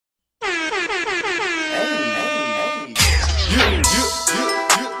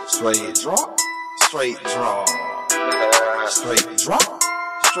Straight drop, straight drop. Straight drop,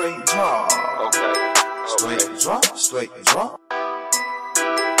 straight drop. Okay. Straight drop, straight drop.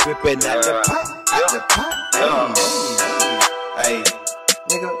 Whipping at the pot, at the pot. Hey,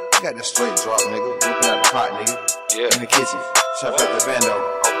 nigga, you got the straight drop, nigga. Whipping at the pot, nigga. Yeah. In the kitchen, chop at the bando.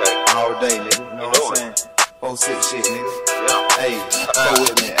 Okay. All day, nigga. You know what I'm saying? 4-6 shit, nigga. Yeah. Hey, go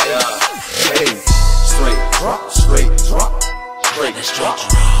with me. Hey, straight drop, straight drop. Straight drop.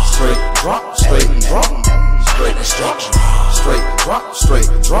 Straight drop, straight drop. Straight drop. Straight drop, straight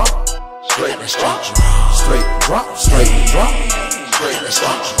drop. Straight drop. Straight drop, straight drop. Straight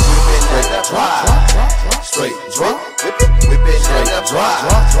drop. Whipping at the drop. Straight drop. Whipping at the drop.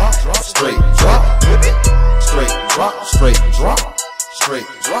 Straight drop. Straight drop, straight drop. Straight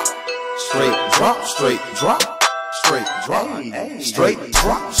drop. Straight drop, straight drop. Straight drop. Straight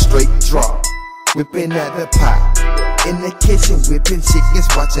drop, straight drop. Whipping at the pot. In the kitchen, whipping chickens,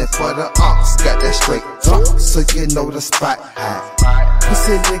 watching for the ox. Got that straight drop, so you know the spot hot.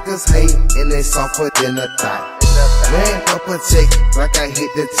 Pussy niggas hate, and they softer than a thigh. Man up a check, like I hit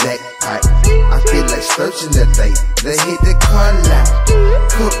the jackpot. I feel like searching the day, they hit the car lot.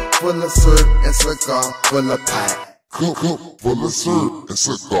 Cook full of syrup and cigar full of pie. Cook full of syrup and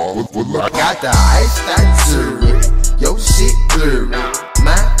cigar full of I got the ice that syrup, your shit blurry.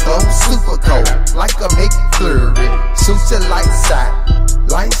 My thumb super cold, like a McFlurry. Shoots it like side,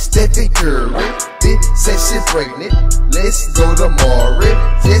 like Stephen Curry. Bitch said she pregnant, let's go to Maury.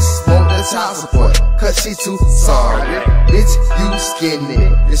 Just want the child support, cause she too sorry. Bitch, you skinny,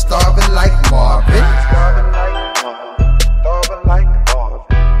 you're starving like Marvin. Starving like Marvin, starving like Marvin,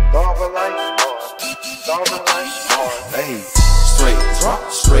 starving like Marvin, starving like Marvin. Hey, straight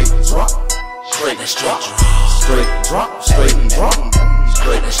drop, straight drop. Straight drop. Straight drop, straight drop.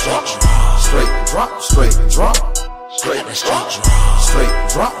 Straight drop. Straight drop, straight drop. Straight drop. Straight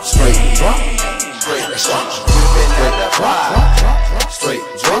drop, straight drop. Straight drop. Whipping at the drop. Straight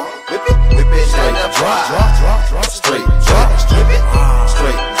drop. Whipping at the drop. Straight drop.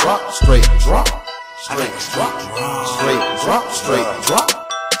 Straight drop, straight drop. Straight drop. Straight drop, straight drop.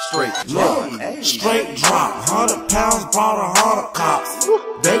 Straight drop. Straight drop, 100 pounds, brought 100 cops.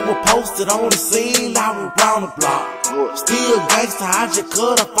 They were posted on the scene, I was round the block. Still gangsta, I just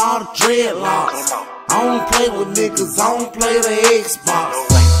cut up all the dreadlocks. I don't play with niggas, I don't play the Xbox.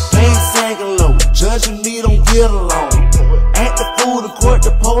 Pants sagging low, judging me don't get along. At the food and court,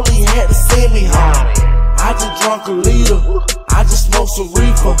 the police had to send me home. I just drunk a liter, I just smoked some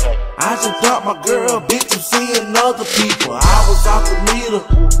reefer. I just dumped my girl, bitch, I'm seeing other people. I was off the meter,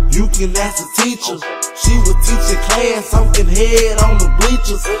 you can ask the teacher. She was teaching class, I'm getting head on the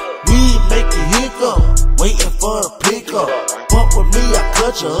bleachers. We make you hiccup, waiting for the pickup. But with me, I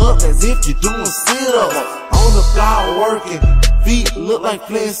cut you up as if you're doing sit-ups. On the floor working, feet look like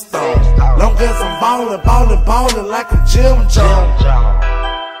Flintstones. Long as I'm ballin', like a Jim Jones.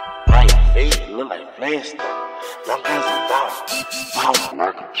 Right feet look like Flintstones. Long as I'm ballin'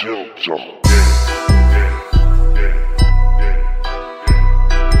 like a Jim Jones.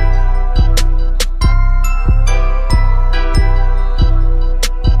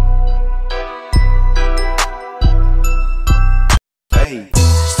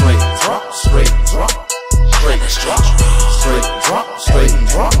 Straight drop, straight drop. Straight drop. Straight drop, straight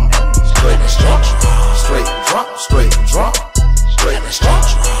drop. Straight drop. Straight drop, straight drop. Straight drop.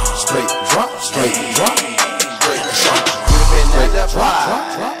 Straight drop, straight drop. Straight drop. Whipping at the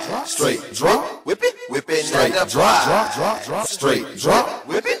drop. Straight drop. Whipping at the drop. Straight drop.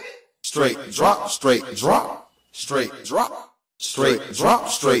 Whipping. Straight drop, straight drop. Straight drop. Straight drop,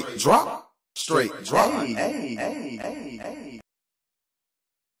 straight drop. Straight drop.